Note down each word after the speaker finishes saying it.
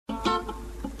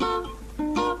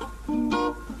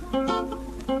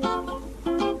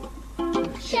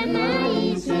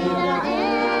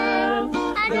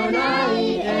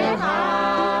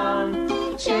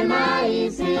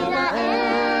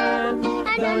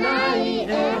Adonai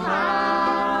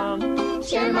Echad.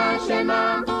 Shema,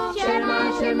 Shema,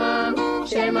 Shema, Shema,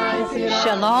 Shema Yisrael.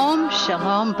 Shalom,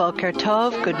 shalom, boker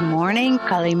tov, good morning,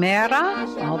 kalimera.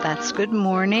 Oh, that's good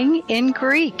morning in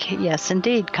Greek. Yes,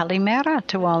 indeed, kalimera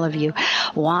to all of you.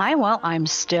 Why? Well, I'm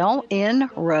still in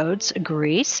Rhodes,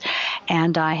 Greece,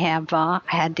 and I have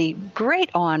had the great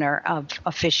honor of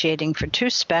officiating for two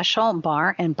special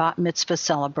bar and bat mitzvah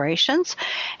celebrations,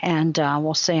 and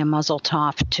we'll say a mazel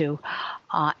tov to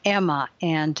Emma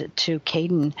and to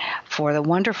Caden for the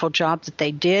wonderful job that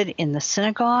they did in the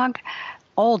synagogue,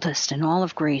 oldest in all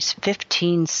of Greece,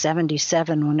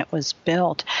 1577 when it was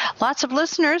built. Lots of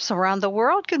listeners around the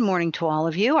world. Good morning to all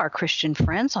of you, our Christian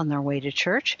friends on their way to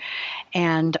church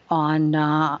and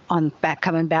coming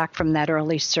back from that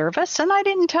early service. And I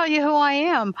didn't tell you who I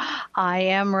am. I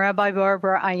am Rabbi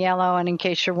Barbara Aiello, and in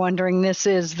case you're wondering, this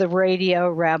is the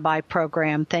Radio Rabbi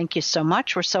program. Thank you so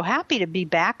much. We're so happy to be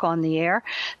back on the air.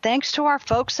 Thanks to our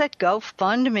folks at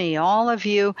GoFundMe, all of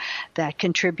you that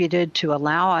contributed to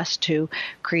allow us to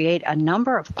create a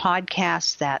number of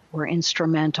podcasts that were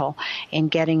instrumental in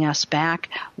getting us back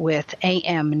with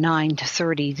AM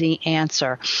 930, The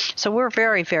Answer. So we're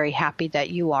very, very happy that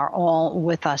you are all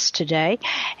with us today.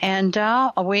 And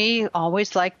we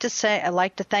always like to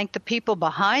thank the people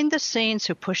behind the scenes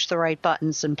who push the right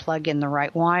buttons and plug in the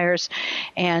right wires.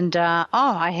 And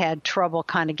I had trouble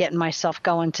kind of getting myself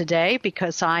going today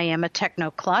because I am a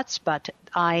techno klutz, but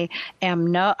I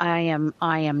am no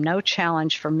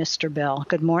challenge for Mr. Bill.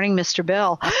 Good morning, Mr.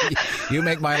 Bill. You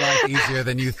make my life easier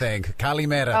than you think.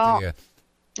 Kalimera to you.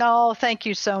 Oh, thank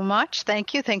you so much.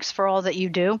 Thank you. Thanks for all that you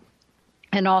do.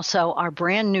 And also our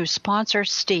brand new sponsor,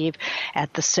 Steve,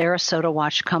 at the Sarasota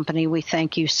Watch Company. We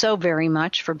thank you so very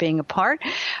much for being a part.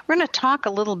 We're going to talk a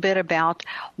little bit about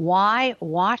why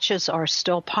watches are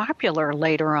still popular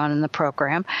later on in the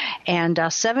program, and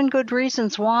 7 good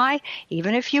reasons why,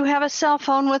 even if you have a cell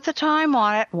phone with the time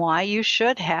on it, why you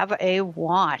should have a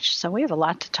watch. So we have a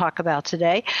lot to talk about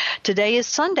today. Today is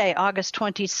Sunday, August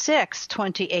 26,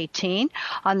 2018.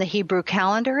 On the Hebrew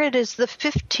calendar, it is the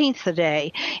 15th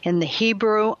day in the Hebrew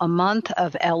a month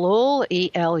of Elul,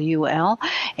 E-L-U-L,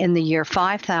 in the year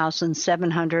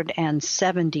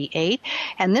 5778.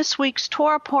 And this week's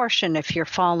Torah portion, if you're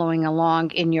following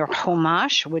along in your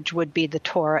Chumash, which would be the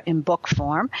Torah in book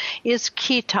form, is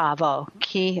Ki Tavo.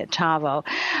 Ki Tavo.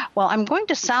 Well, I'm going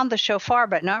to sound the shofar,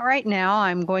 but not right now.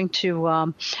 I'm going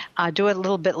to do it a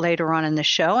little bit later on in the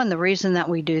show. And the reason that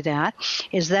we do that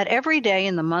is that every day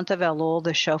in the month of Elul,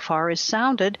 the shofar is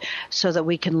sounded so that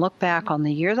we can look back on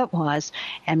the year that was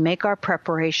and make our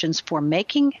preparations for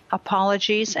making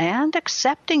apologies and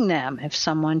accepting them if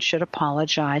someone should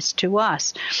apologize to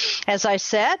us. As I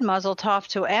said, mazel tov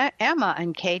to Emma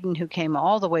and Caden, who came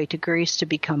all the way to Greece to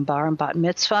become bar and bat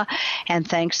mitzvah, and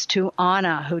thanks to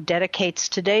Anna, who dedicates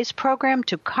today's program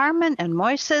to Carmen and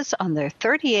Moises on their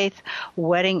 38th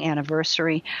wedding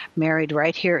anniversary, married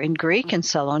right here in Greek in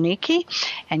Saloniki,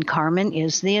 and Carmen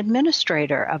is the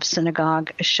administrator of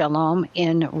Synagogue Shalom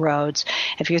in Rhodes.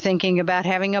 If you're thinking about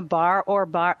having a bar or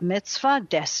bar mitzvah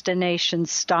destination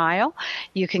style,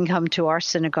 you can come to our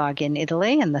synagogue in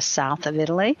Italy, in the south of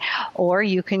Italy, or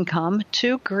you can come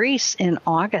to Greece in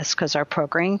August because our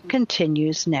program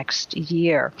continues next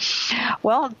year.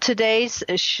 Well, today's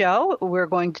show, we're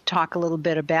going to talk a little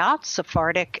bit about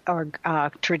Sephardic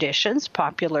traditions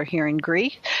popular here in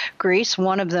Greece.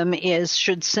 One of them is,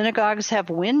 should synagogues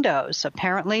have windows?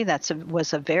 Apparently,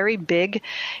 was a very big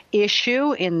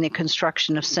issue in the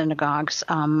construction of synagogues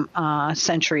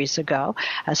centuries ago,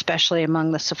 especially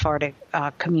among the Sephardic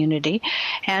community.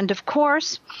 And of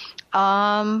course,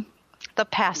 the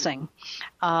passing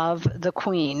of the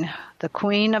Queen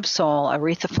of Soul,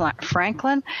 Aretha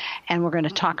Franklin, and we're going to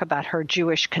talk about her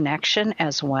Jewish connection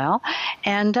as well.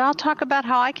 And I'll talk about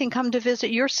how I can come to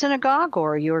visit your synagogue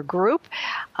or your group,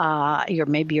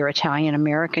 maybe your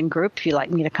Italian-American group. If you'd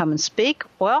like me to come and speak,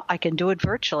 well, I can do it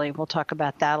virtually. We'll talk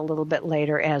about that a little bit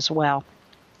later as well.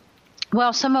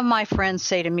 Well, some of my friends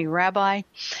say to me, Rabbi,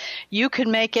 you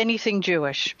can make anything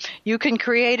Jewish. You can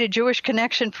create a Jewish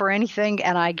connection for anything,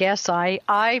 and I guess I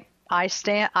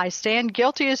stand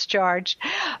guilty as charged.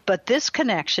 But this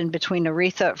connection between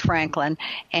Aretha Franklin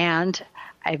and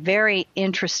a very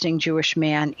interesting Jewish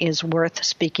man is worth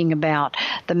speaking about.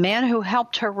 The man who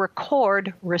helped her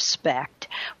record Respect.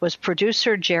 was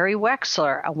producer Jerry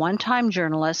Wexler, a one-time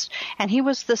journalist, and he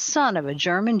was the son of a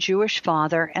German Jewish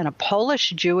father and a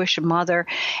Polish Jewish mother,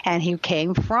 and he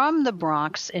came from the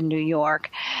Bronx in New York.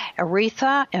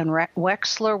 Aretha and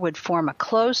Wexler would form a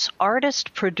close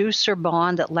artist-producer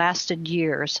bond that lasted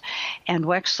years, and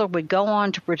Wexler would go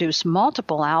on to produce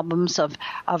multiple albums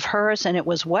of hers, and it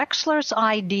was Wexler's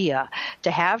idea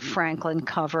to have Franklin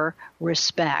cover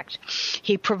Respect.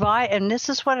 And this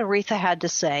is what Aretha had to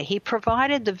say, he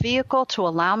provided the vehicle to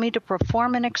allow me to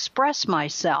perform and express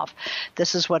myself.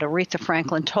 This is what Aretha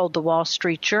Franklin told the Wall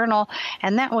Street Journal,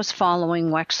 and that was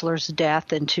following Wexler's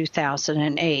death in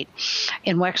 2008.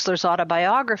 In Wexler's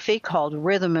autobiography called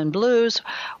Rhythm and Blues,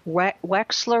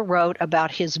 Wexler wrote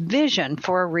about his vision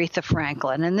for Aretha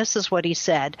Franklin, and this is what he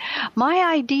said.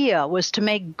 My idea was to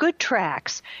make good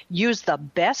tracks, use the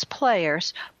best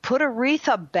players, put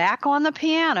Aretha back on the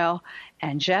piano,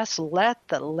 and just let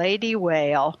the lady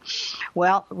wail.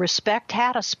 Well, Respect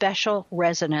had a special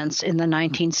resonance in the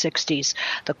 1960s.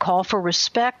 The call for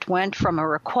respect went from a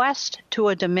request to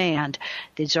a demand.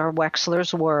 These are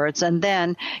Wexler's words. And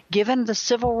then, given the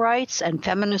civil rights and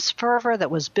feminist fervor that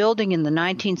was building in the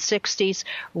 1960s,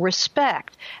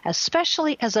 respect,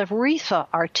 especially as Aretha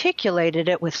articulated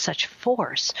it with such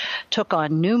force, took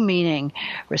on new meaning.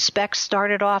 Respect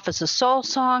started off as a soul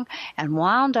song and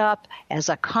wound up as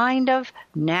a kind of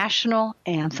national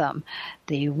anthem.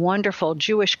 The wonderful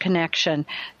Jewish connection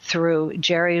through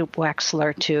Jerry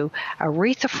Wexler to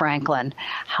Aretha Franklin.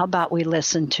 How about we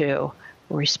listen to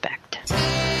Respect?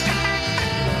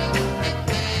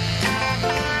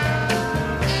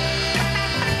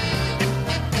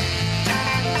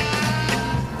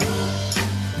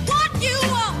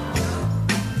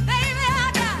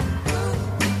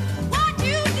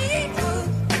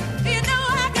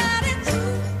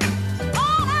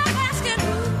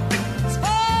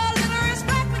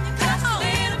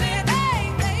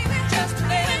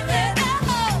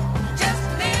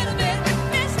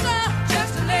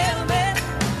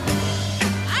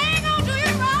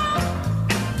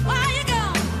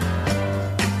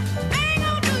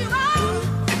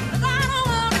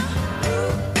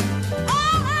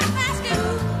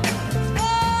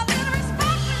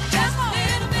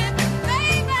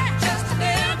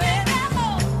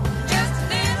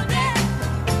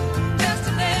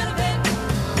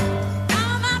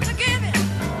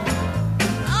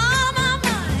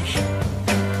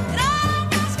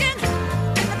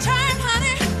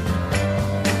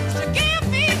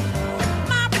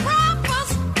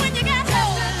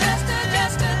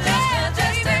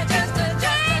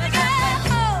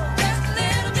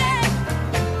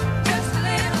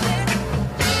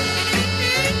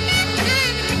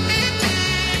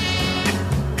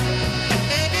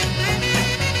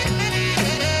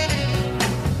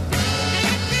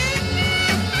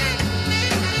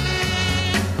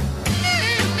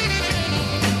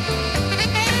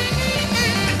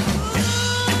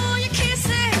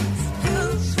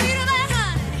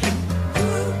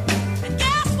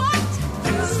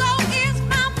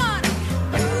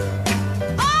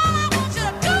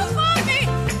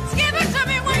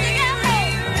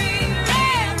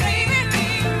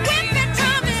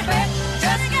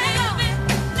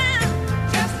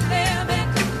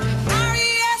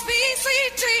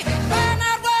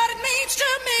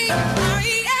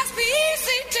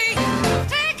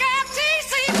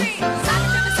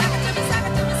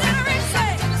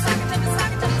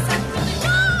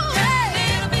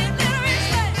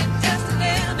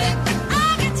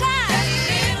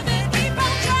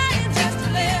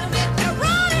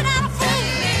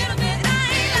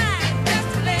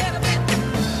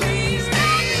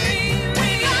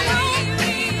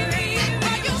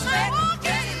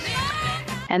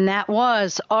 And that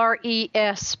was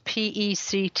Respect,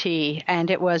 and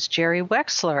it was Jerry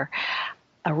Wexler,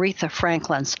 Aretha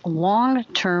Franklin's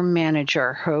long-term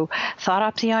manager, who thought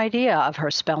up the idea of her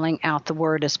spelling out the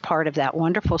word as part of that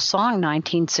wonderful song,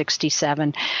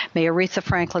 1967. May Aretha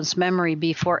Franklin's memory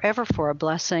be forever for a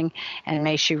blessing, and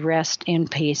may she rest in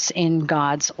peace in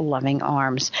God's loving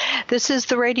arms. This is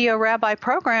the Radio Rabbi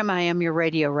program. I am your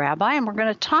Radio Rabbi, and we're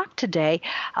going to talk today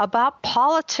about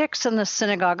politics in the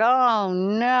synagogue. Oh,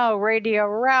 no, Radio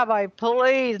Rabbi,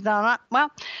 please.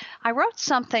 Well, I wrote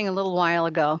something a little while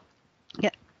ago.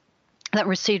 that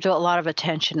received a lot of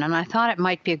attention, and I thought it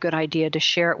might be a good idea to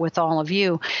share it with all of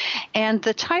you. And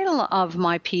the title of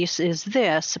my piece is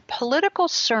this: Political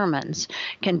Sermons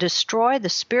Can Destroy the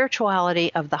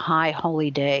Spirituality of the High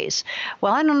Holy Days.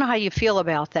 Well, I don't know how you feel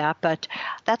about that, but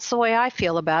that's the way I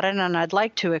feel about it, and I'd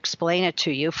like to explain it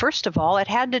to you. First of all, it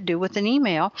had to do with an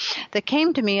email that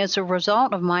came to me as a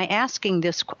result of my asking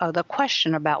this the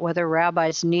question about whether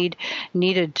rabbis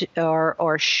needed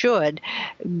or should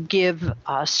give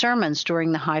sermons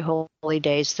during the high holy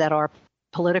days that are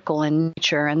political in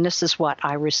nature, and this is what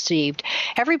I received.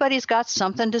 Everybody's got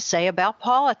something to say about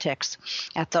politics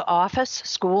at the office,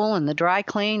 school, and the dry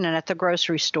clean, and at the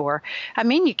grocery store. I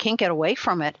mean, you can't get away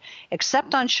from it,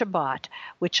 except on Shabbat,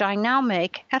 which I now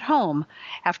make at home.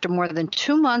 After more than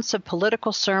 2 months of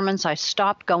political sermons, I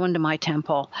stopped going to my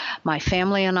temple. My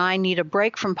family and I need a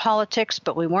break from politics,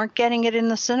 but we weren't getting it in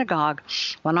the synagogue.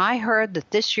 When I heard that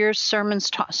this year's sermon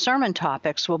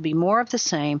topics will be more of the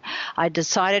same, I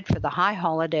decided for the high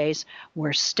holidays,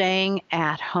 we're staying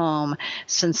at home.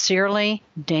 Sincerely,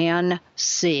 Dan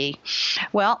C.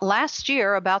 Well, last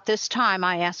year, about this time,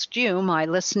 I asked you, my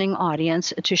listening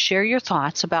audience, to share your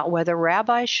thoughts about whether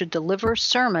rabbis should deliver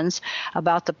sermons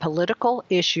about the political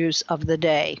issues of the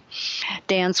day.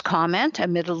 Dan's comment,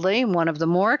 admittedly one of the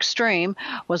more extreme,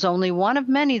 was only one of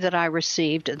many that I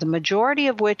received, the majority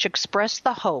of which expressed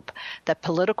the hope that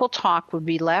political talk would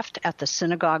be left at the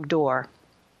synagogue door.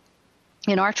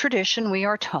 In our tradition, we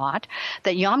are taught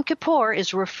that Yom Kippur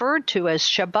is referred to as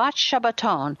Shabbat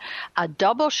Shabbaton, a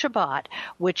double Shabbat,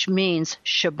 which means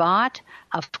Shabbat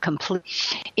of complete.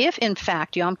 If, in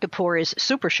fact, Yom Kippur is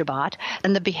Super Shabbat,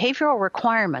 then the behavioral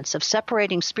requirements of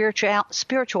separating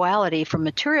spirituality from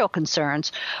material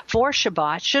concerns for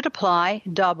Shabbat should apply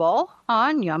double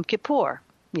on Yom Kippur.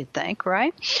 You'd think,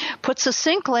 right? Put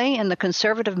succinctly in the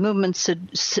conservative movement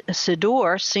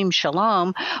Siddur, Sim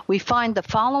Shalom, we find the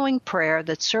following prayer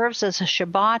that serves as a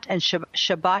Shabbat and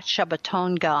Shabbat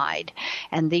Shabbaton guide.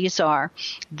 And these are,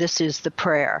 this is the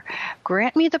prayer.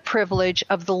 Grant me the privilege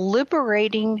of the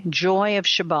liberating joy of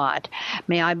Shabbat.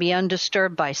 May I be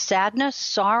undisturbed by sadness,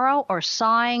 sorrow, or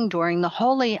sighing during the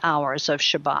holy hours of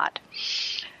Shabbat.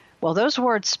 Well, those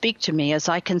words speak to me as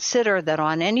I consider that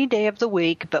on any day of the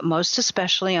week, but most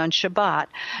especially on Shabbat,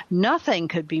 nothing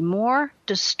could be more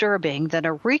disturbing than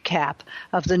a recap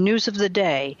of the news of the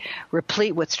day,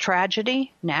 replete with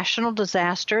tragedy, national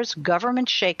disasters, government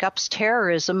shakeups,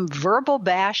 terrorism, verbal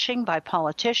bashing by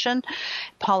politicians,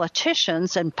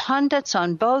 and pundits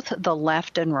on both the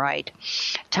left and right.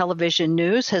 Television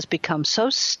news has become so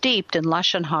steeped in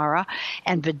Lashon Hara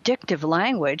and vindictive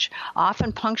language,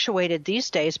 often punctuated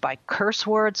these days by curse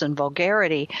words and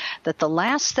vulgarity, that the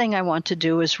last thing I want to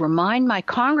do is remind my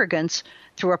congregants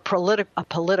through a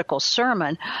political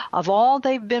sermon of all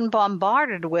they've been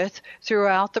bombarded with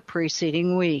throughout the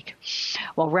preceding week.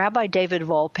 Well, Rabbi David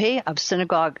Volpe of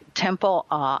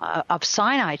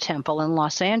Sinai Temple in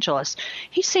Los Angeles,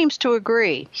 he seems to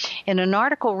agree. In an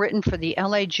article written for the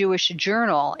LA Jewish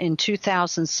Journal in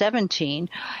 2017,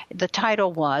 the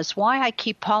title was "Why I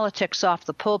Keep Politics Off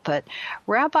the Pulpit."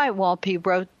 Rabbi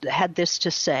Volpe had this to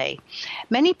say: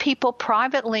 "Many people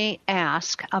privately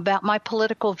ask about my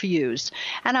political views,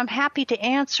 and I'm happy to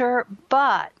answer,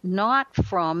 but not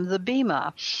from the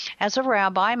bima. As a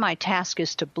rabbi, my task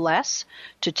is to bless,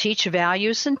 to teach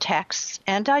values and texts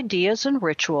and ideas and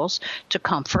rituals, to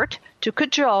comfort, to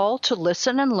cajole, to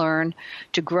listen and learn,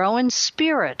 to grow in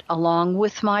spirit along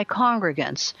with my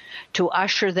congregants, to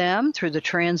usher them through the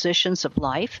transitions of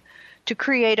life, to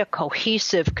create a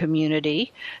cohesive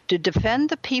community, to defend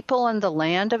the people and the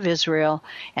land of Israel,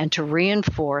 and to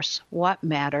reinforce what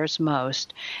matters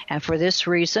most. And for this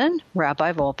reason,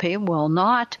 Rabbi Volpe will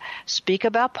not speak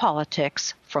about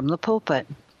politics from the pulpit."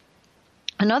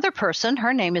 Another person,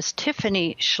 her name is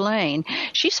Tiffany Schlein.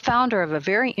 She's founder of a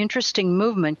very interesting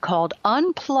movement called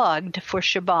Unplugged for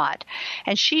Shabbat,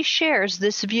 and she shares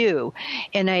this view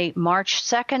in a March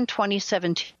 2nd,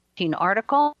 2017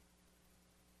 article.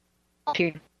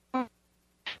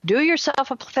 Do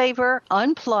yourself a favor,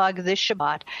 unplug this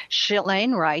Shabbat.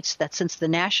 Schlein writes that since the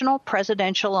national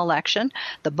presidential election,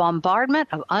 the bombardment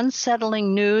of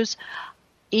unsettling news,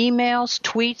 emails,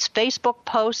 tweets, Facebook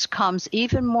posts comes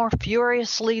even more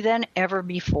furiously than ever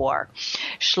before.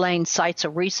 Schlein cites a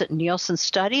recent Nielsen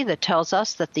study that tells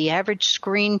us that the average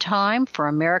screen time for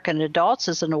American adults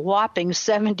is a whopping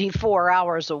 74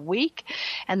 hours a week,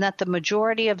 and that the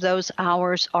majority of those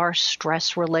hours are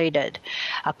stress-related.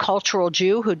 A cultural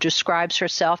Jew who describes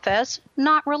herself as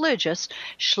not religious,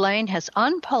 Schlein has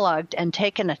unplugged and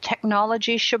taken a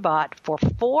technology Shabbat for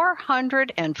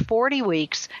 440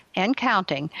 weeks and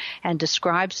counting, grounding and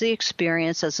describes the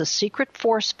experience as a secret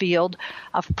force field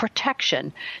of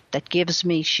protection that gives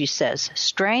me, she says,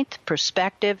 strength,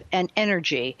 perspective, and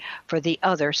energy for the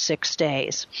other 6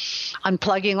 days.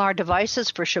 Unplugging our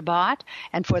devices for Shabbat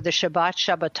and for the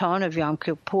Shabbaton of Yom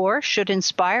Kippur should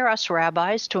inspire us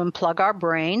rabbis to unplug our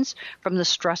brains from the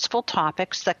stressful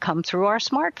topics that come through our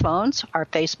smartphones, our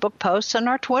Facebook posts, and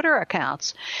our Twitter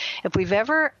accounts. If we've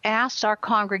ever asked our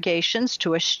congregations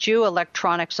to eschew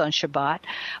electronics on Shabbat,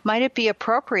 might it be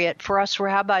appropriate for us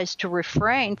rabbis to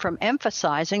refrain from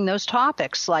emphasizing those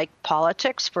topics, like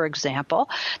politics, for example,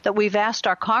 that we've asked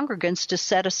our congregants to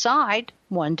set aside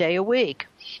 1 day a week?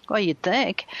 Well, you'd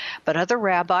think, but other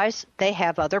rabbis, they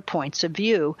have other points of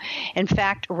view. In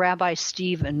fact, Rabbi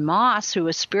Stephen Moss, who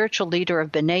is spiritual leader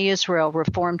of B'nai Israel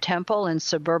Reform Temple in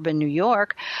suburban New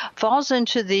York, falls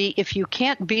into the if you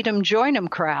can't beat 'em, join 'em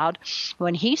crowd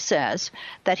when he says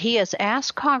that he has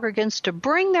asked congregants to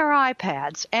bring their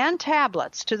iPads and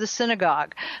tablets to the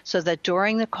synagogue so that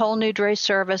during the Kol Nidre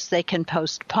service they can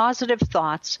post positive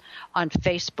thoughts on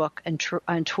Facebook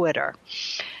and Twitter.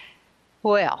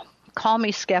 Well, call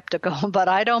me skeptical, but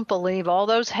I don't believe all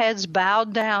those heads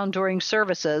bowed down during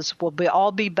services will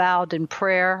all be bowed in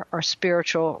prayer or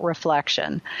spiritual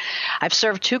reflection. I've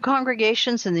served 2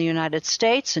 congregations in the United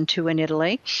States and 2 in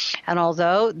Italy, and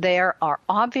although there are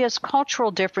obvious cultural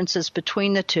differences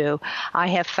between the two, I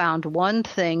have found one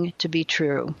thing to be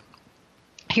true.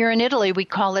 Here in Italy, we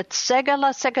call it sega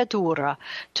la segatura,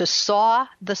 to saw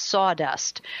the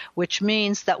sawdust, which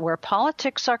means that where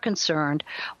politics are concerned,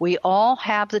 we all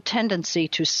have the tendency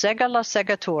to sega la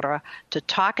segatura, to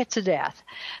talk it to death,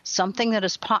 something that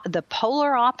is the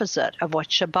polar opposite of what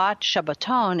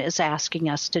Shabbaton is asking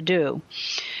us to do.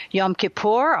 Yom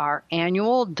Kippur, our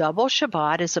annual double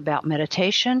Shabbat, is about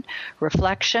meditation,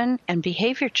 reflection, and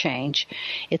behavior change.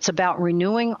 It's about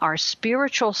renewing our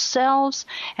spiritual selves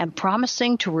and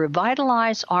promising to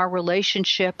revitalize our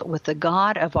relationship with the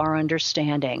God of our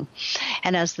understanding.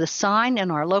 And as the sign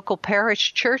in our local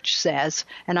parish church says,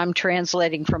 and I'm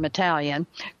translating from Italian,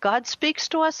 God speaks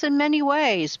to us in many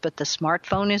ways, but the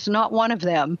smartphone is not one of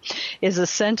them, is a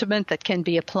sentiment that can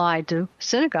be applied to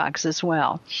synagogues as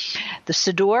well. The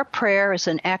Siddur prayer is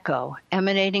an echo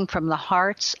emanating from the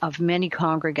hearts of many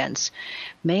congregants.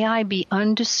 May I be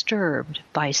undisturbed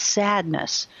by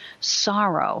sadness,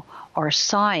 sorrow, or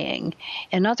sighing.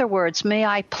 In other words, may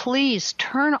I please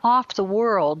turn off the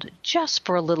world just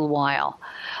for a little while.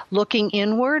 Looking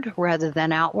inward rather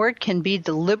than outward can be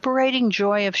the liberating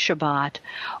joy of Shabbat,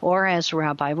 or as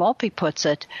Rabbi Volpe puts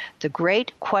it, the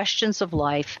great questions of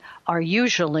life are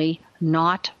usually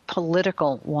not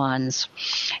political ones.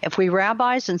 If we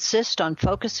rabbis insist on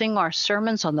focusing our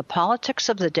sermons on the politics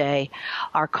of the day,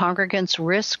 our congregants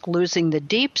risk losing the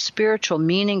deep spiritual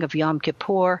meaning of Yom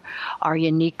Kippur, our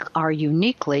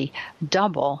uniquely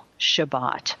double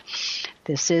Shabbat.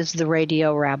 This is the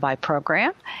Radio Rabbi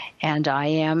program, and I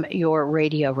am your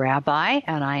Radio Rabbi,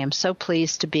 and I am so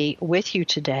pleased to be with you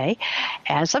today.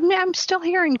 As I'm still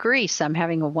here in Greece, I'm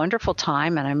having a wonderful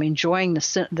time, and I'm enjoying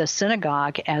the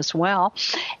synagogue as well.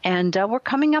 And we're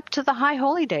coming up to the High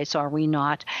Holy Days, are we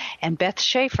not? And Beth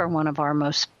Schaefer, one of our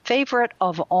most favorite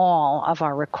of all of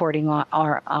our recording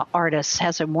artists,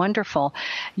 has a wonderful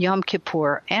Yom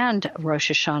Kippur and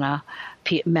Rosh Hashanah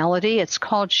melody. It's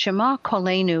called Shema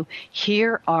Kolenu,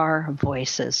 Hear Our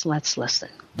Voices. Let's listen.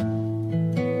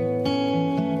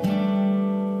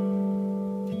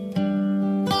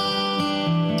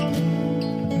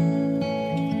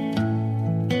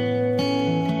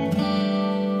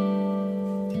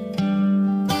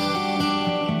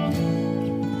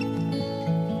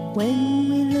 When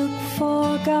we look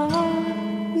for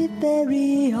God, we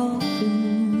very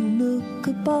often look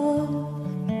above.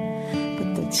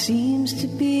 It seems to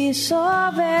be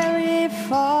so very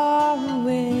far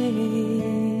away.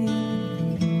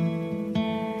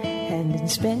 And in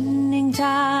spending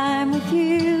time with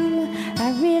you,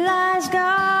 I realize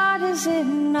God is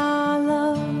in our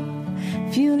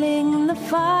love, fueling the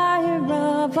fire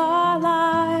of our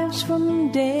lives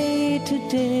from day to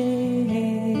day.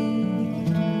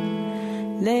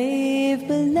 Lave,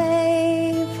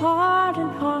 belave, heart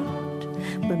and heart,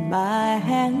 where my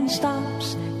hand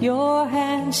stops, your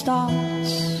hand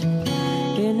starts,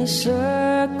 in a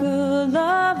circle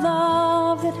of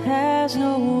love that has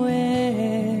no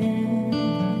end.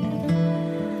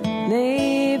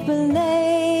 Lave,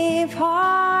 belave,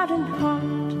 heart and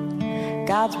heart,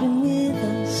 God's been with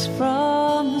us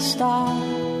from the start.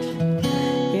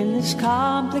 In this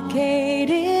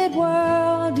complicated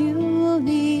world, you'll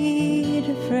need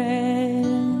a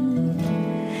friend,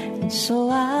 and so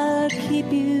I'll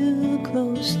keep you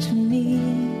close to me.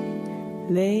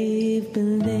 Lave,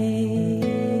 believe.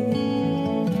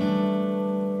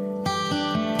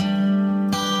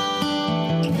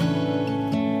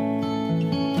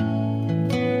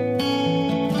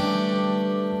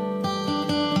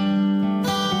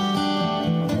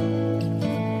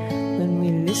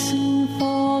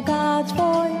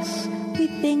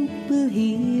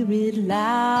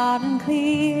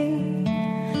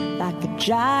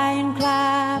 giant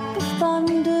clap of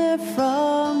thunder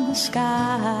from the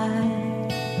sky.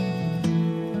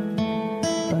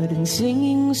 But in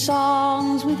singing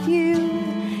songs with you,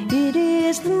 it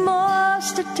is the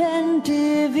most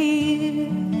attentive ear,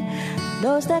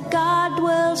 knows that God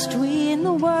dwells between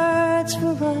the words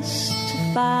for us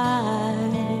to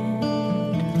find.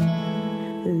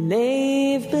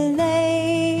 Lave,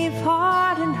 belave,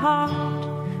 heart and heart,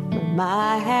 when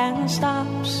my hand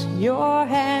stops, your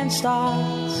hand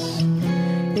starts,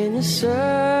 in a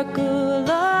circle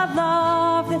of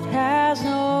love that has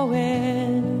no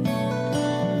end.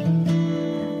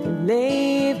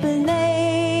 Belave,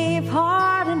 belave,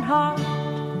 heart and heart,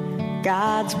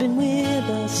 God's been with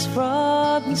us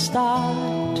from the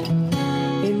start.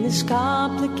 In this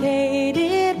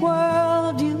complicated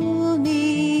world, you'll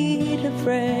need a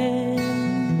friend,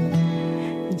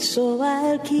 and so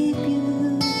I'll keep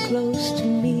you close to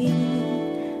me.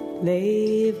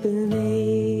 Lave,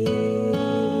 belave.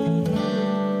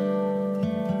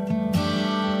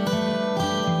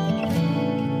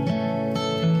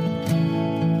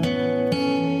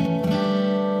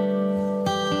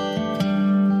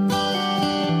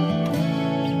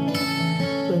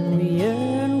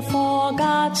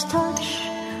 God's touch,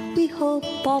 we hope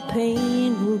all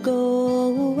pain will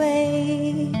go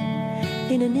away.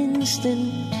 In an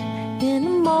instant, in a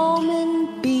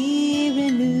moment, be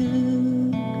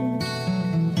renewed.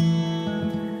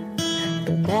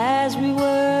 But as we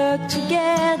work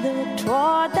together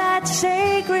toward that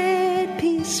sacred,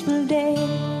 peaceful day,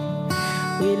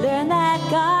 we learn that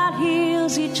God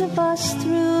heals each of us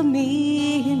through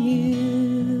me and you.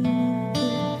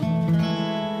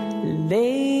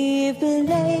 Lave,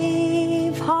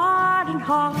 belave, heart and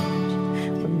heart,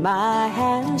 when my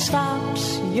hand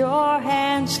stops, your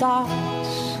hand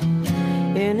starts,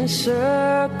 in a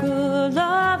circle of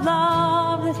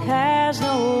love that has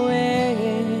no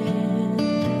end.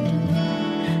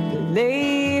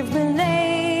 Belave,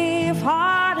 belave,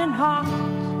 heart and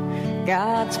heart,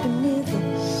 God's been with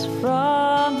us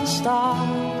from the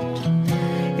start.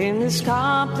 In this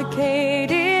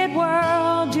complicated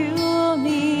world, you'll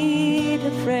need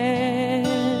a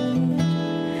friend,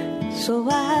 so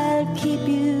I'll keep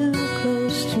you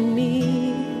close to me.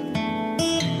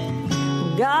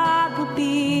 God will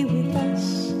be with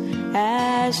us,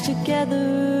 as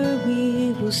together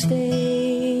we will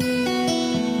stay.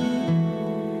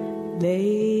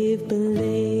 Lave,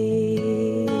 belave.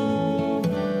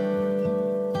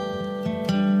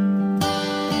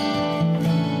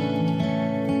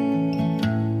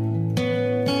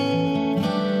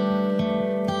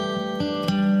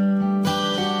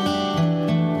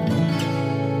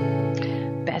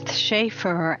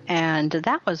 Schaefer, and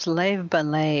that was Lave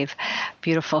Belave.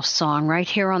 Beautiful song right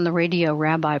here on the Radio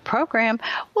Rabbi program.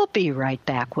 We'll be right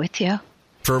back with you.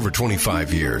 For over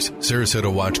 25 years,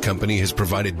 Sarasota Watch Company has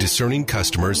provided discerning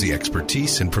customers the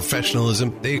expertise and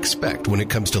professionalism they expect when it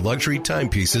comes to luxury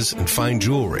timepieces and fine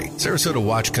jewelry. Sarasota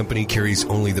Watch Company carries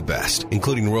only the best,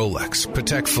 including Rolex,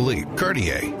 Patek Philippe,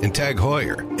 Cartier, and Tag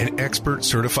Heuer. An expert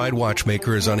certified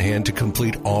watchmaker is on hand to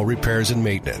complete all repairs and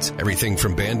maintenance. Everything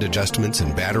from band adjustments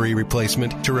and battery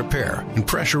replacement to repair and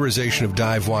pressurization of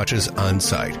dive watches on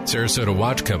site. Sarasota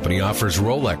Watch Company offers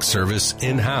Rolex service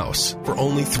in-house for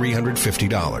only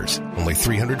 $350. Only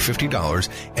 $350,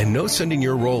 and no sending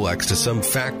your Rolex to some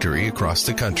factory across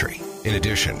the country. In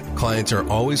addition, clients are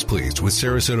always pleased with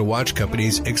Sarasota Watch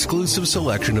Company's exclusive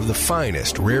selection of the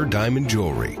finest rare diamond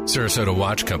jewelry. Sarasota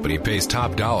Watch Company pays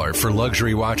top dollar for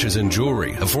luxury watches and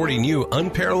jewelry, affording you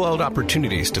unparalleled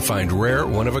opportunities to find rare,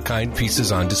 one-of-a-kind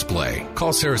pieces on display.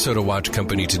 Call Sarasota Watch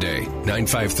Company today,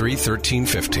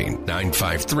 953-1315,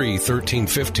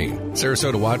 953-1315.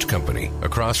 Sarasota Watch Company,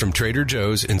 across from Trader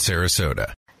Joe's in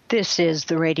Sarasota. This is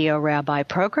the Radio Rabbi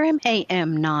program,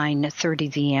 AM 930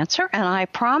 The Answer, and I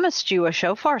promised you a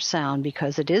shofar sound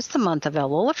because it is the month of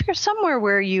Elul. If you're somewhere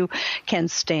where you can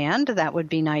stand, that would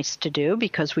be nice to do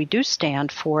because we do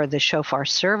stand for the shofar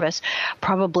service,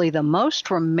 probably the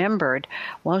most remembered,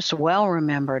 most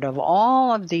well-remembered of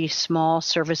all of the small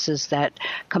services that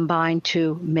combine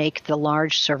to make the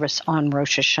large service on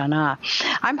Rosh Hashanah.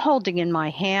 I'm holding in my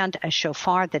hand a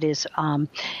shofar that is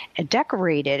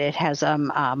decorated. It has a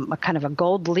kind of a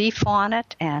gold leaf on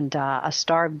it and a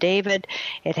Star of David.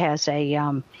 It has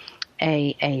a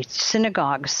a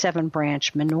synagogue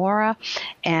 7-branch menorah,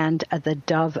 and the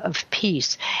dove of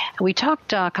peace. We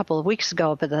talked a couple of weeks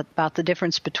ago about the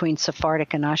difference between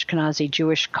Sephardic and Ashkenazi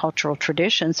Jewish cultural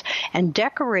traditions, and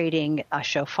decorating a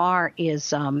shofar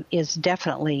is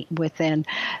definitely within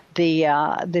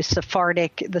the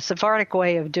Sephardic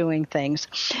way of doing things.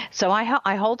 So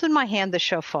I hold in my hand the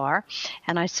shofar,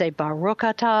 and I say, Baruch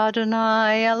atah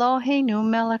Adonai Eloheinu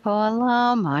melech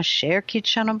haolam asher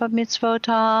kitshanu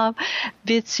b'mitzvotav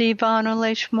v'tzivanu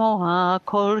leishmoa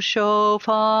kol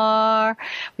shofar.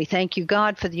 We thank you,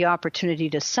 God, for the opportunity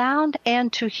to sound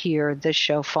and to hear the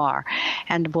shofar.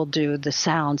 And we'll do the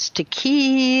sounds.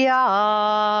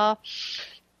 Tekiah,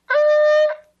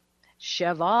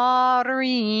 Shevarim,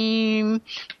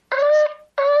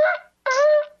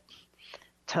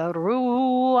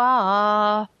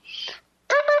 Teruah,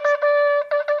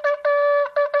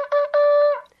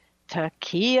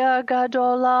 Tekiah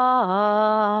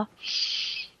Gadolah.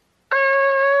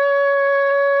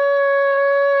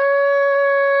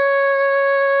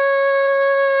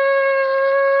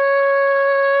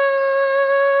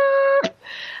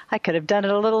 I could have done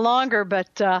it a little longer,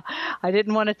 but I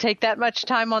didn't want to take that much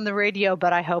time on the radio,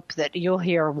 but I hope that you'll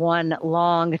hear one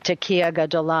long Tekiah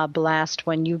Gadolah blast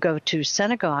when you go to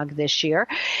synagogue this year.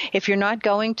 If you're not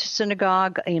going to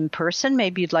synagogue in person,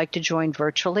 maybe you'd like to join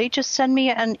virtually, just send me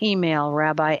an email,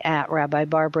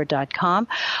 rabbi@rabbibarbara.com,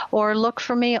 or look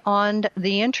for me on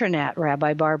the internet,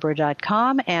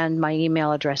 rabbibarbara.com, and my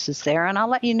email address is there, and I'll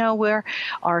let you know where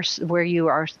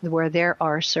there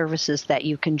are services that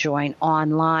you can join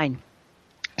online.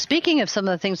 Speaking of some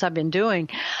of the things I've been doing,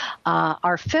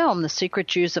 our film, The Secret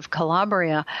Jews of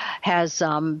Calabria, is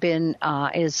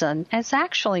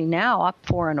actually now up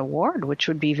for an award, which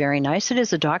would be very nice. It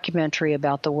is a documentary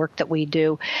about the work that we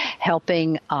do,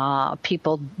 helping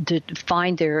people to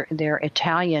find their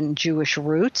Italian Jewish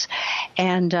roots,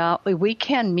 and we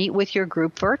can meet with your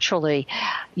group virtually.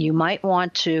 You might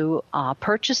want to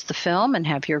purchase the film and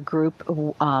have your group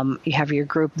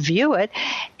view it,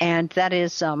 and that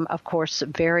is, of course,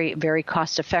 very, very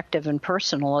cost-effective and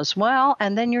personal as well.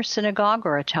 And then your synagogue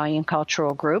or Italian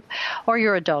cultural group or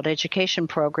your adult education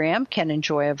program can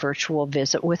enjoy a virtual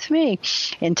visit with me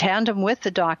in tandem with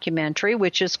the documentary,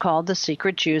 which is called The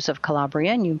Secret Jews of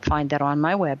Calabria, and you can find that on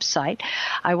my website.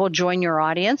 I will join your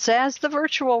audience as the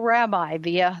virtual rabbi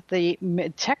via the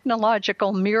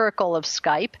technological miracle of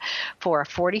Skype for a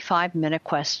 45-minute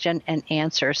question and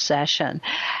answer session.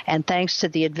 And thanks to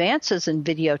the advances in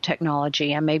video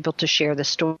technology, I'm able to share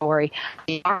the story of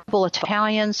the honorable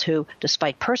Italians who,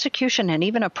 despite persecution and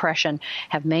even oppression,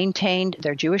 have maintained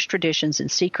their Jewish traditions in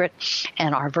secret.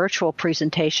 And our virtual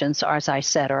presentations, as I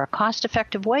said, are a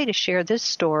cost-effective way to share this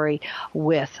story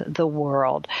with the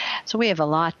world. So we have a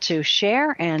lot to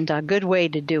share and a good way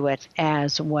to do it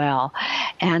as well.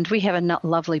 And we have a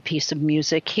lovely piece of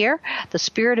music here. The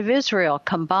Spirit of Israel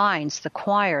combines the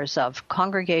choirs of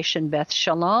Congregation Beth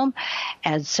Shalom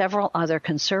and several other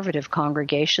conservative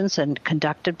congregations, and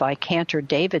conducted by Cantor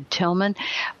David Tillman.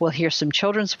 We'll hear some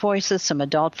children's voices, some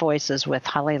adult voices with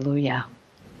Hallelujah.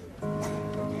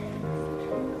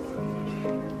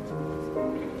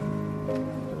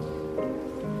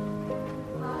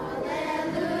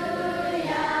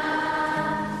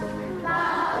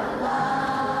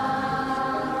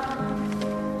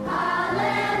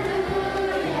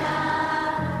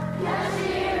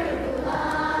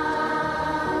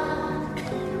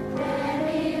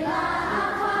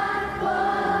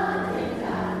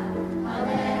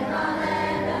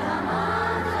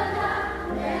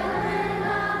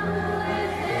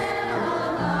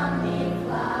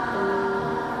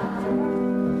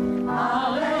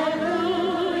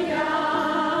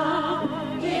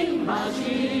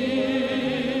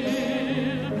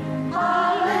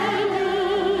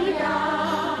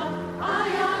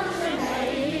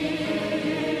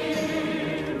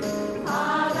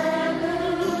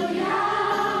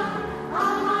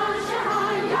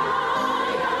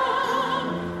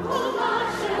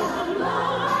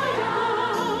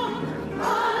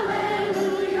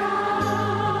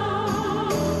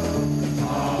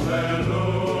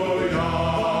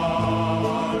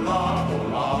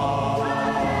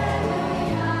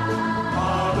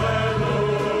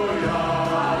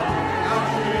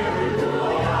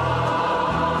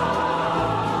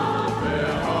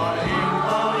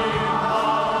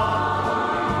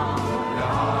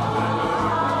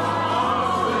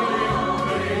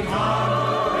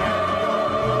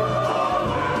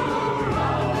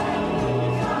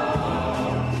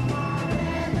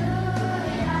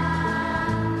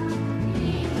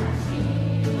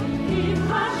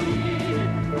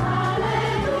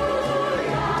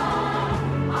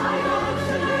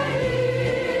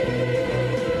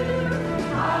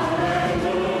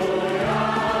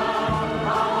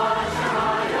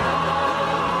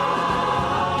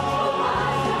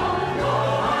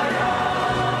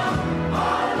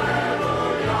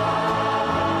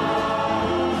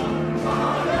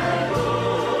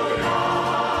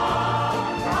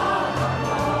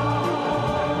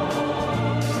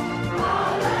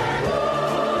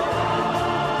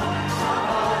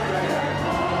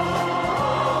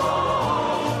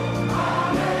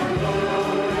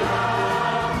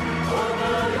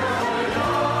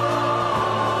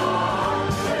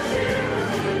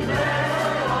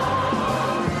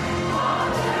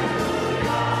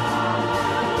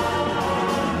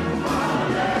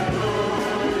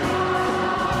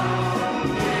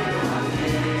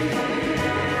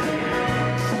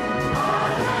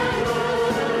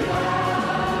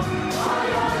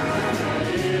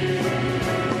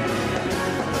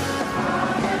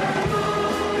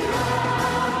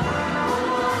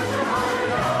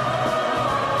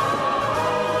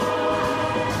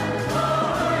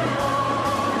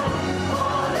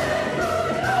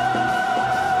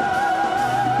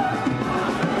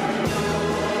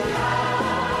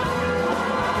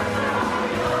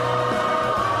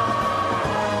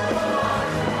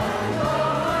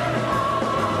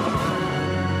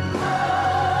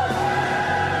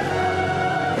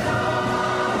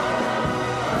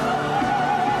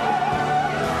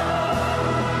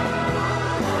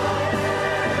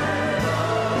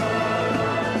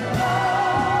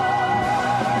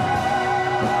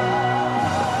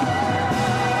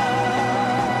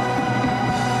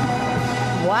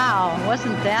 Wow,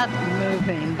 wasn't that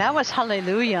moving? That was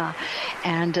Hallelujah.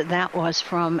 And that was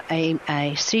from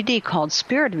a CD called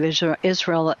Spirit of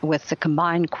Israel with the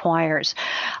combined choirs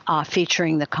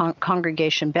featuring the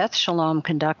congregation Beth Shalom,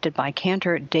 conducted by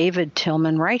cantor David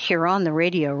Tillman, right here on the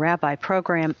Radio Rabbi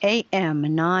program,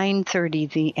 AM 930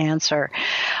 The Answer.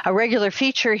 A regular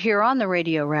feature here on the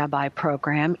Radio Rabbi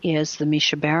program is the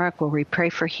Misha Barak, where we pray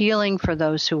for healing for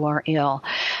those who are ill.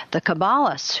 The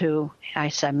Kabbalists, who,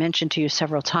 as I mentioned to you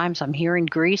several times, I'm here in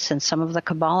Greece, and some of the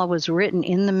Kabbalah was written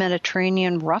in the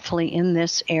Mediterranean, roughly in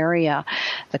this area.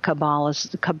 The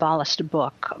Kabbalist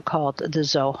book called the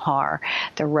Zohar.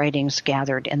 The writings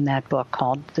gathered in that book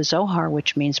called the Zohar,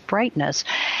 which means brightness.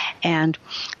 And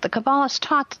the Kabbalists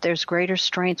taught that there's greater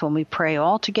strength when we pray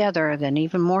all together, than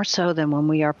even more so than when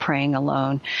we are praying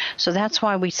alone. So that's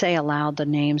why we say aloud the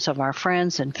names of our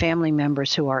friends and family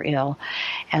members who are ill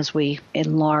as we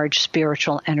enlarge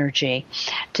spiritual energy.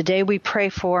 Today we pray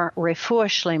for Refuah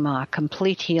Shlema,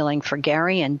 complete healing for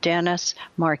Gary and Dennis,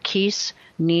 Marquise,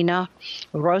 Nina,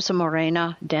 Rosa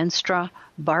Morena, Denstra,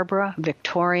 Barbara,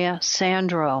 Victoria,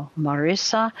 Sandro,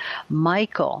 Marissa,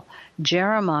 Michael,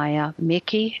 Jeremiah,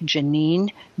 Mickey,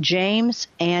 Janine, James,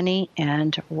 Annie,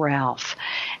 and Ralph.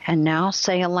 And now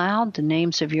say aloud the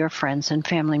names of your friends and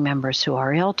family members who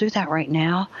are ill. Do that right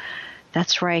now.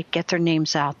 That's right. Get their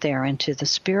names out there into the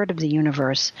spirit of the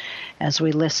universe as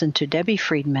we listen to Debbie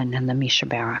Friedman and the Misha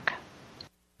Barak.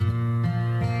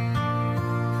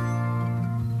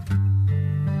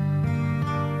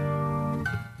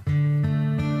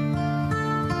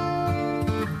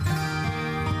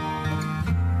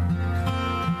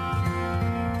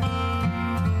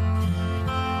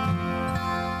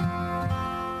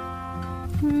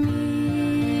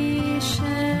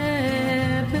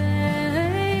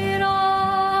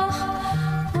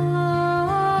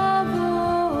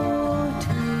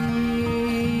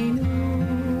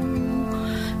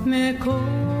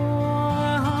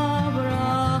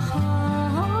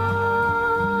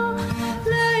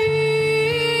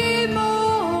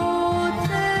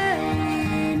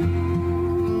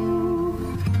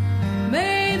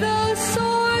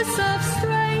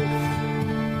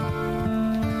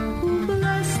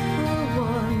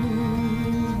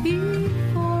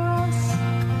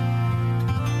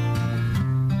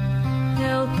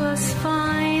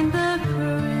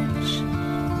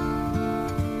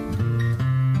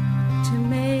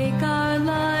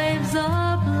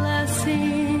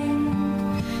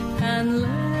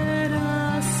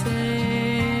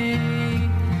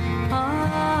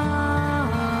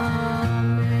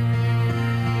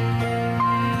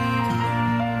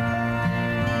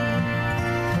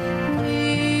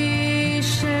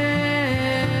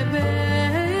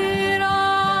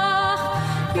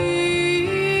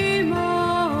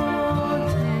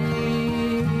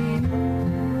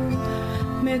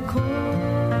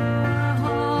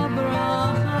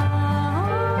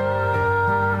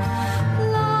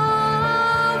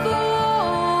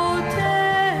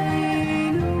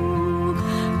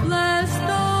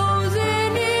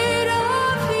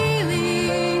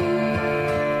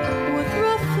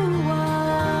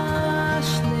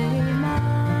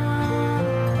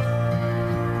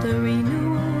 The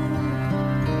renewal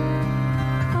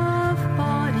of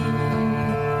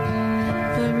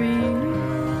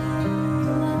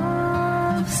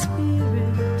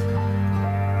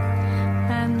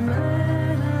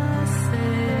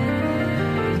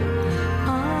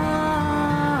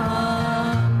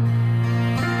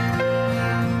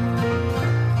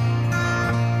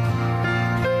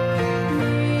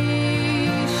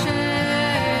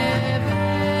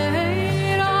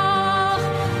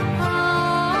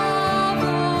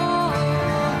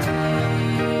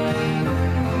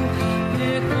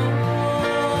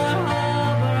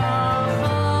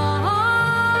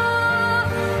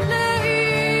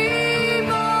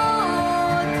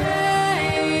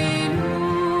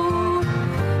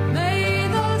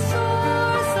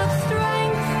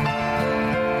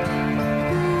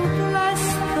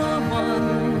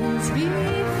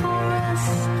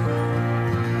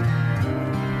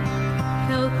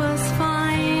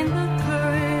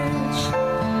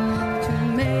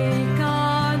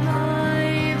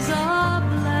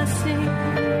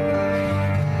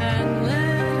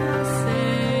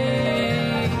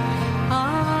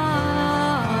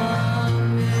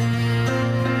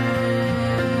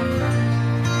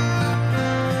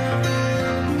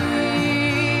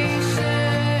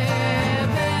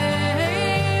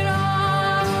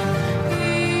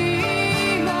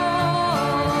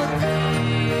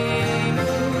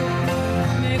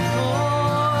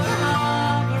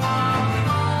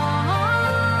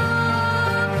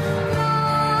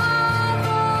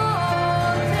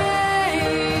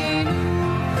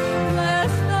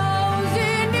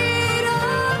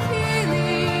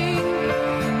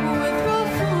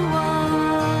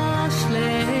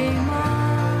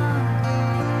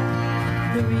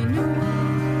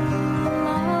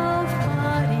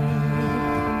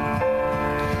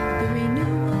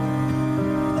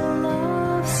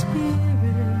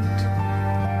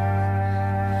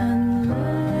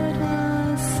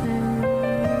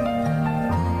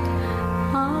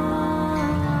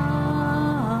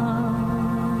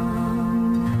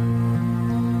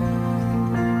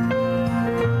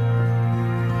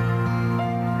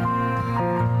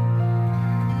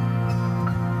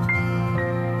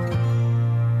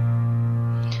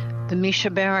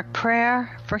Shabbat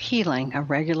Prayer for Healing, a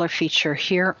regular feature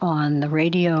here on the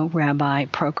Radio Rabbi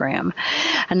program.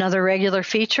 Another regular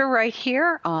feature right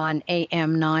here on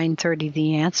AM 930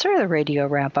 The Answer, the Radio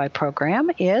Rabbi program,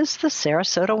 is the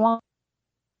Sarasota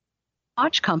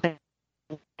Watch Company.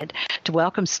 To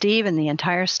welcome Steve and the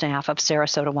entire staff of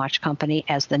Sarasota Watch Company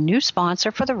as the new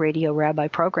sponsor for the Radio Rabbi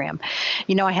program.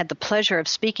 You know, I had the pleasure of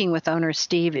speaking with owner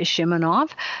Steve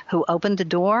Shimonov, who opened the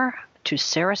door to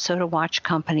Sarasota Watch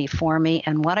Company for me,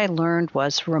 and what I learned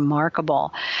was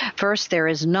remarkable. First, there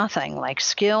is nothing like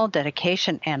skill,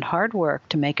 dedication, and hard work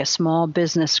to make a small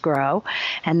business grow,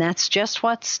 and that's just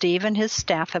what Steve and his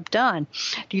staff have done.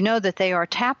 Do you know that they are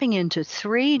tapping into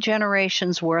 3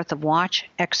 generations worth of watch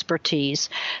expertise?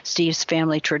 Steve's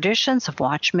family traditions of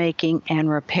watchmaking and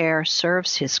repair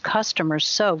serves his customers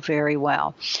so very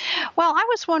well. Well, I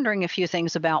was wondering a few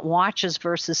things about watches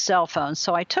versus cell phones,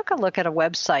 so I took a look at a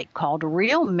website called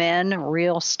Real Men,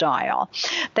 Real Style.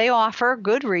 They offer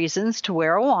good reasons to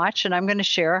wear a watch, and I'm going to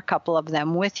share a couple of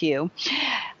them with you.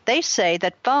 They say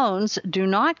that phones do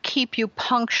not keep you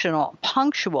punctual.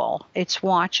 It's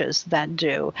watches that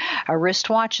do. A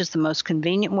wristwatch is the most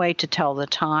convenient way to tell the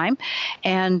time.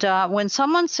 And when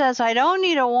someone says, I don't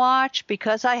need a watch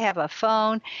because I have a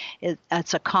phone,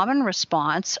 it's a common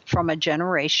response from a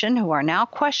generation who are now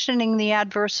questioning the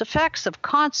adverse effects of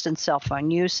constant cell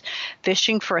phone use,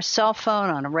 fishing for a cell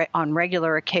phone on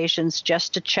regular occasions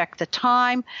just to check the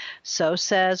time. So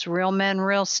says Real Men,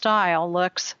 Real Style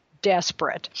looks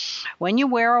desperate. When you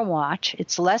wear a watch,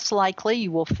 it's less likely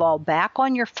you will fall back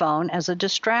on your phone as a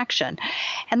distraction.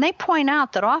 And they point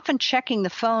out that often checking the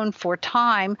phone for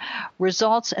time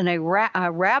results in a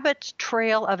rabbit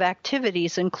trail of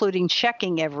activities, including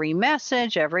checking every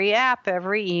message, every app,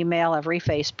 every email, every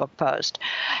Facebook post.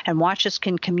 And watches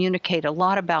can communicate a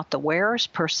lot about the wearer's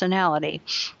personality.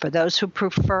 For those who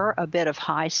prefer a bit of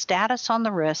high status on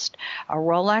the wrist, a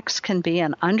Rolex can be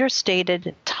an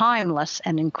understated, timeless,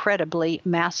 and incredibly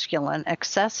masculine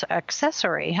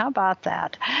accessory. How about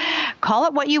that? Call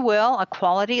it what you will, a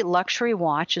quality luxury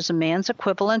watch is a man's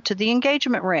equivalent to the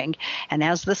engagement ring. And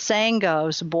as the saying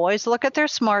goes, boys look at their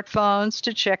smartphones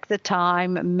to check the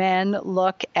time, men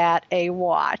look at a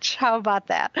watch. How about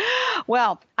that?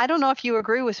 Well, I don't know if you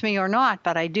agree with me or not,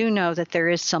 but I do know that there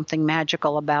is something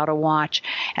magical about a watch.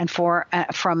 And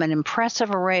from an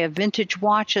impressive array of vintage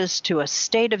watches to a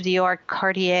state-of-the-art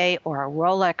Cartier or a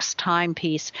Rolex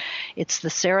timepiece, it's the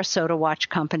Sarasota Watch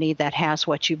Company that has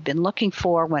what you've been looking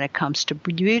for when it comes to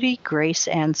beauty, grace,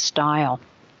 and style.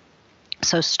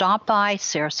 So stop by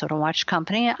Sarasota Watch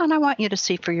Company, and I want you to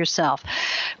see for yourself.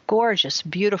 Gorgeous,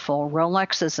 beautiful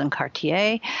Rolexes and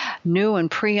Cartier, new and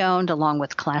pre-owned, along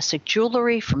with classic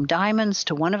jewelry from diamonds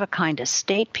to one-of-a-kind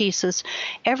estate pieces.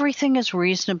 Everything is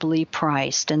reasonably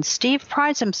priced. And Steve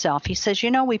prides himself. He says,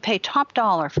 you know, we pay top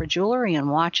dollar for jewelry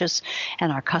and watches,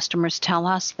 and our customers tell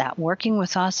us that working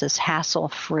with us is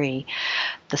hassle-free.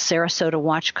 The Sarasota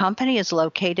Watch Company is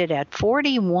located at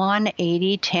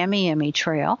 4180 Tamiami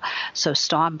Trail, so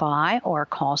stop by or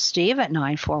call Steve at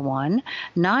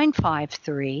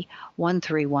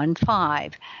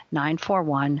 941-953-1315,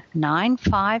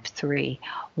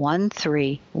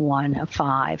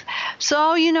 941-953-1315.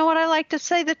 So you know what I like to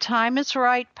say, the time is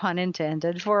right, pun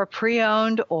intended, for a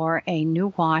pre-owned or a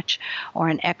new watch or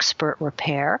an expert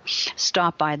repair.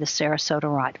 Stop by the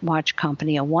Sarasota Watch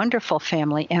Company, a wonderful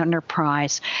family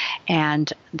enterprise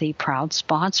and the proud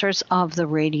sponsors of the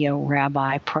Radio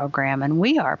Rabbi program. And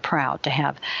we are proud to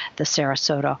have the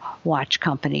Sarasota Watch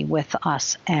Company with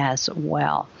us as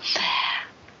well.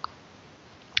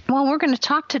 Well, we're going to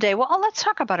talk today. Well, let's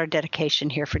talk about our dedication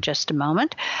here for just a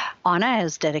moment. Anna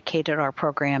has dedicated our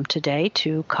program today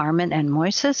to Carmen and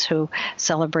Moises, who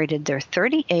celebrated their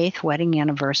 38th wedding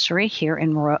anniversary here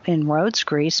in Rhodes,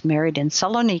 Greece, married in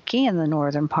Saloniki in the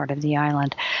northern part of the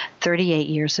island 38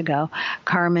 years ago.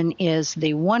 Carmen is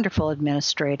the wonderful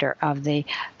administrator of the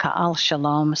Ka'al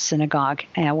Shalom synagogue,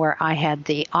 where I had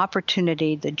the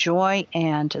opportunity, the joy,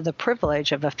 and the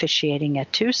privilege of officiating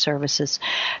at 2 services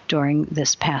during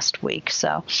this past last week.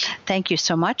 So thank you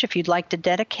so much. If you'd like to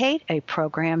dedicate a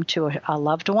program to a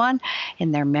loved one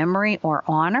in their memory or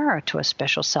honor, or to a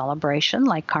special celebration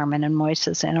like Carmen and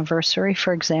Moises' anniversary,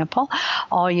 for example,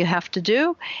 all you have to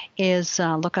do is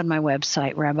look on my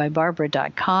website,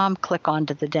 rabbibarbara.com, click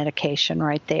onto the dedication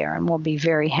right there, and we'll be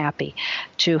very happy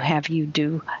to have you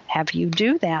do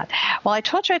that. Well, I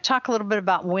told you I'd talk a little bit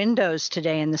about windows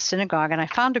today in the synagogue, and I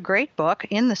found a great book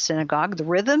in the synagogue, The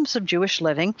Rhythms of Jewish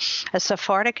Living, a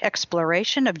Sephardic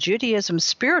exploration of Judaism's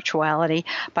spirituality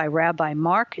by Rabbi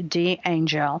Mark D.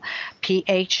 Angel,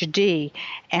 Ph.D.,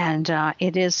 and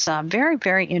it is very,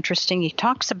 very interesting. He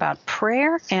talks about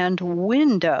prayer and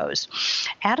windows.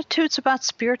 Attitudes about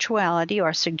spirituality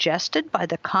are suggested by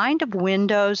the kind of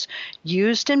windows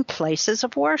used in places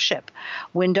of worship.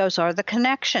 Windows are the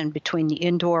connection between the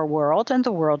indoor world and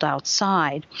the world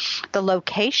outside. The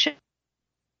location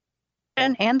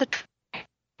and the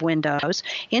windows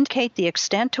indicate the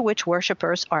extent to which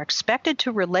worshipers are expected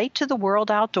to relate to the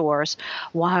world outdoors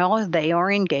while they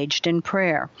are engaged in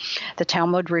prayer. The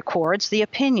Talmud records the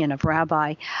opinion of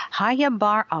Rabbi Haya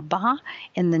bar Abba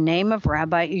in the name of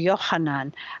Rabbi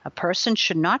Yochanan. A person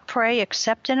should not pray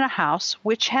except in a house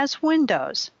which has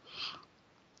windows.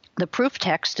 The proof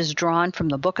text is drawn from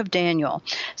the book of Daniel.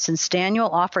 Since Daniel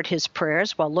offered his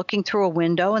prayers while looking through a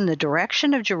window in the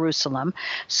direction of Jerusalem,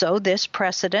 so this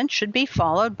precedent should be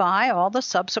followed by all the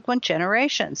subsequent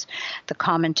generations. The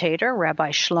commentator,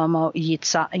 Rabbi Shlomo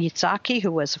Yitzhaki,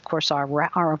 who was, of course,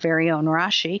 our very own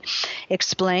Rashi,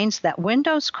 explains that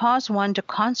windows cause one to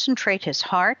concentrate his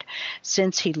heart,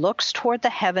 since he looks toward the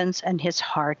heavens and his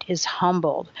heart is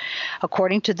humbled.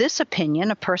 According to this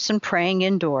opinion, a person praying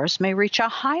indoors may reach a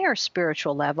higher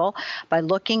spiritual level by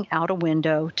looking out a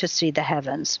window to see the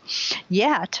heavens.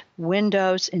 Yet,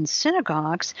 windows in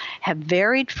synagogues have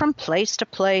varied from place to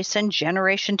place and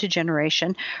generation to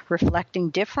generation, reflecting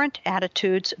different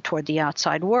attitudes toward the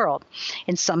outside world.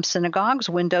 In some synagogues,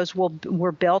 windows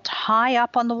were built high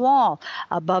up on the wall,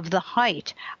 above the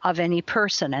height of any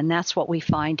person, and that's what we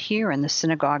find here in the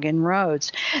synagogue in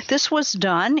Rhodes. This was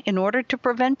done in order to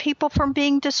prevent people from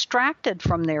being distracted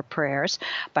from their prayers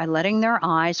by letting their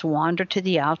eyes wander to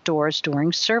the outdoors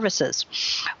during services.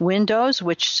 Windows,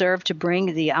 which serve to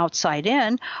bring the outside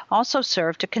in, also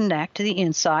serve to connect the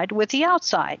inside with the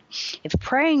outside. If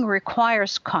praying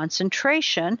requires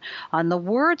concentration on the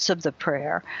words of the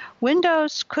prayer,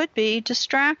 windows could be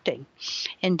distracting.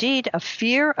 Indeed, a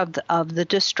fear of the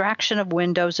distraction of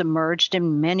windows emerged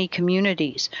in many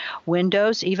communities.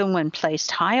 Windows, even when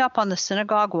placed high up on the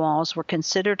synagogue walls, were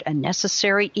considered a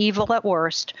necessary evil at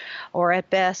worst, or at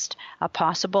best, a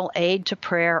possible aid to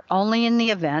prayer only in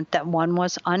the event that one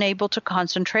was unable to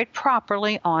concentrate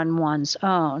properly on one's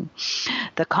own.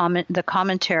 The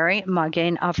commentary,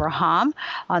 Magen Avraham,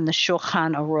 on the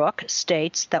Shulchan Aruch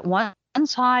states that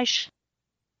one's eyes should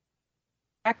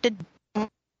be directed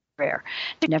prayer.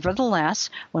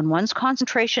 Nevertheless, when one's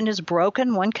concentration is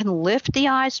broken, one can lift the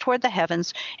eyes toward the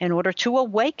heavens in order to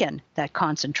awaken that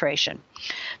concentration.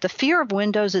 The fear of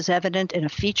windows is evident in a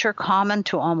feature common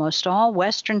to almost all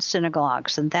Western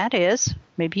synagogues, and that is,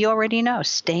 maybe you already know,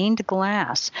 stained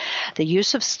glass. The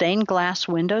use of stained glass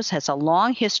windows has a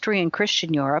long history in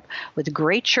Christian Europe, with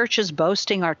great churches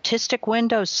boasting artistic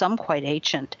windows, some quite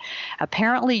ancient.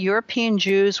 Apparently, European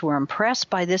Jews were impressed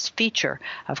by this feature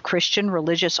of Christian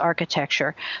religious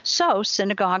architecture, so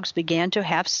synagogues began to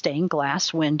have stained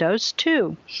glass windows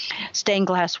too. Stained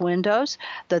glass windows,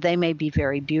 though they may be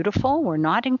very beautiful, were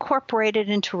not incorporated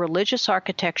into religious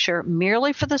architecture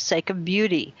merely for the sake of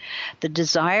beauty. The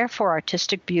desire for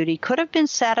artistic beauty could have been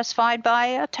satisfied by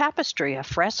a tapestry, a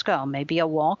fresco, maybe a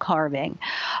wall carving.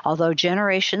 Although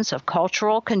generations of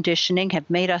cultural conditioning have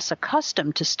made us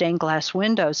accustomed to stained glass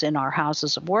windows in our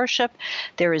houses of worship,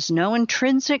 there is no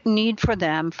intrinsic need for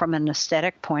them from an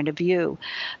aesthetic point of view.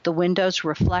 The windows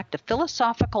reflect a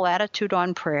philosophical attitude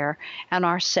on prayer and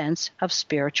our sense of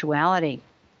spirituality.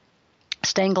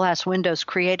 Stained glass windows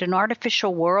create an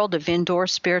artificial world of indoor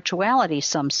spirituality,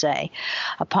 some say.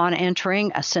 Upon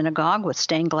entering a synagogue with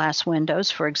stained glass windows,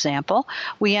 for example,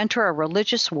 we enter a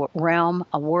religious realm,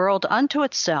 a world unto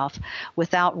itself,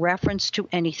 without reference to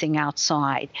anything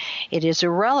outside. It is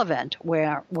irrelevant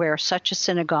where such a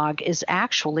synagogue is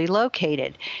actually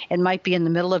located. It might be in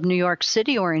the middle of New York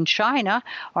City or in China,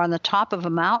 or on the top of a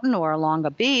mountain or along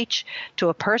a beach. To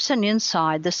a person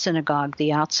inside the synagogue,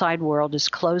 the outside world is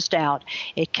closed out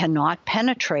It cannot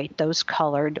penetrate those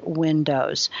colored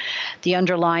windows. The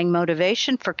underlying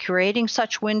motivation for creating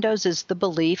such windows is the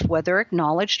belief, whether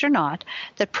acknowledged or not,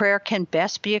 that prayer can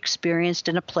best be experienced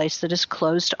in a place that is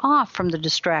closed off from the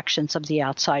distractions of the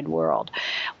outside world.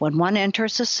 When one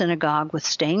enters a synagogue with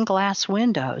stained glass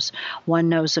windows, one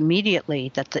knows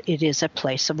immediately that it is a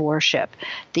place of worship.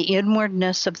 The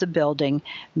inwardness of the building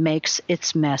makes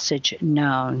its message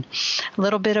known. A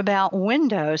little bit about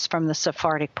windows from the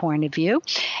Sephardic point of view.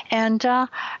 And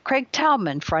Craig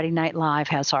Taubman, Friday Night Live,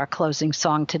 has our closing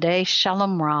song today,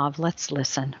 Shalom Rav. Let's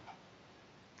listen.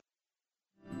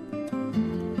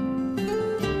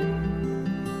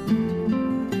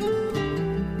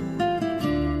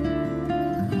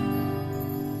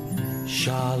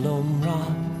 Shalom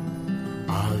Rav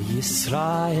al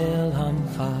Yisrael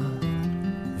Hamcha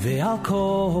ve'al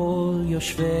kol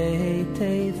yoshvei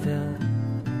tevel.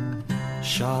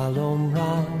 Shalom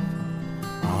Rav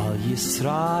al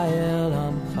Yisrael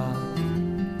Hamcha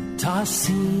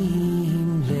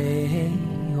tasim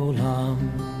le'olam.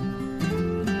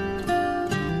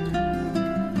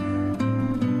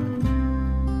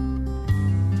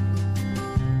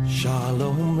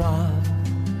 Shalom Rav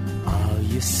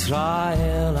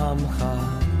Yisrael Amcha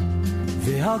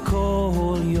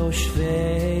ve'akol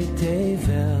yoshvei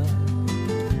tevel.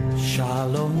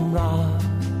 Shalom Rav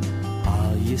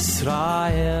al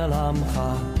Yisrael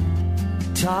Amcha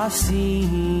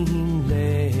tasim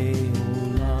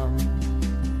le'olam.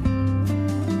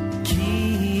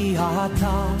 Ki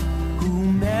ata hu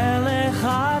melech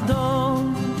adon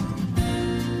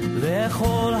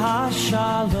lechol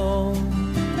hashalom.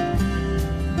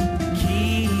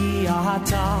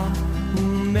 אתה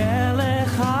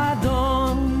מלך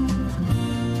אדון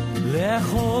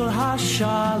לכל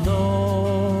השלום.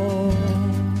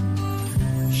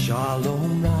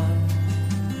 שלום רב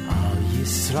על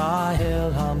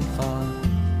ישראל עמך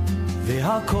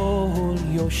והכל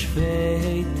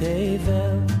יושבי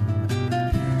תבל.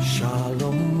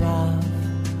 שלום רב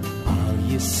על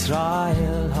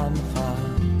ישראל עמך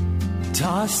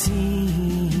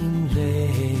תשים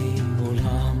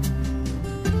לעולם.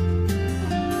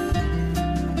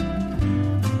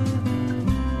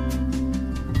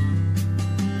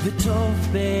 וטוב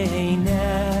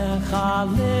בעיניך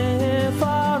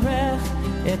לברך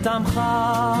את עמך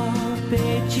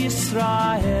בית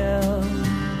ישראל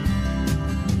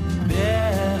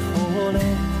בכל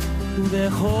עת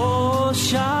ובכל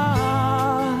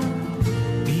שעה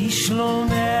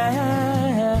בשלומך.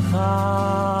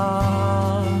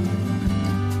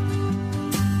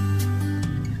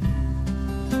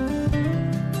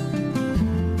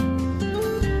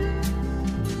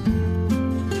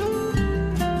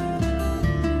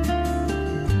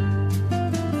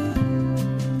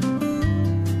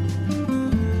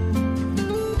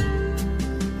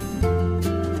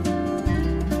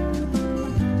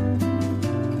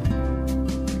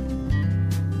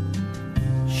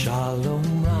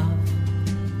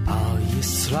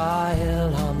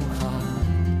 ישראל עמך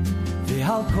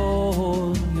ועל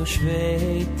כל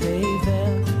יושבי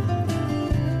תבל.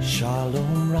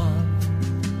 שלום רב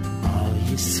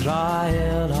על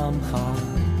ישראל עמך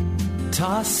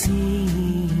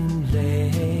תשים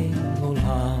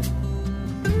לעולם.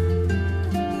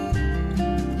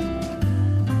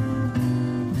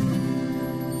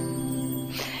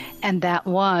 And that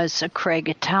was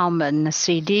Craig Taubman, the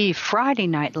CD, Friday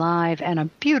Night Live, and a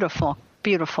beautiful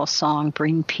song,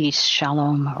 Bring Peace,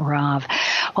 Shalom Rav.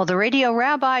 Well, the Radio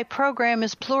Rabbi program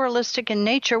is pluralistic in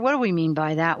nature. What do we mean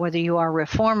by that? Whether you are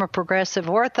Reform or Progressive,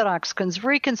 Orthodox,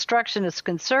 Reconstructionist,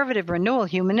 Conservative, Renewal,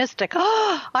 Humanistic,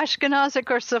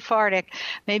 Ashkenazic or Sephardic.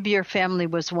 Maybe your family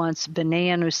was once B'nai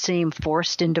Anusim,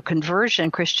 forced into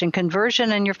conversion, Christian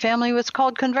conversion, and your family was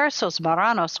called Conversos,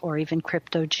 Baranos, or even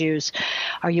Crypto-Jews.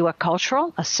 Are you a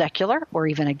cultural, a secular, or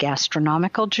even a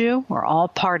gastronomical Jew? We're all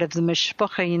part of the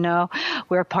Mishpucha, you know.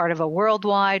 We're part of a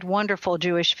worldwide, wonderful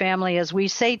Jewish family. As we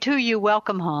say to you,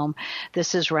 welcome home.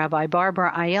 This is Rabbi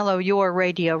Barbara Aiello, your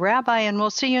Radio Rabbi, and we'll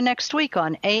see you next week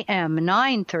on AM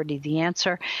 930 The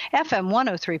Answer, FM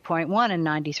 103.1 and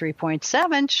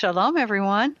 93.7. Shalom,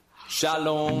 everyone.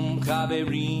 Shalom,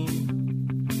 Chaverim.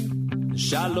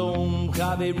 Shalom,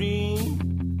 Chaverim.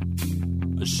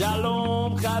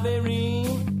 Shalom, Chaverim.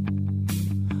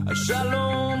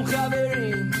 Shalom,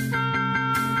 Chaverim.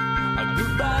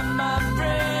 Goodbye, my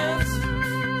friends.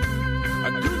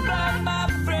 Goodbye, my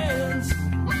friends.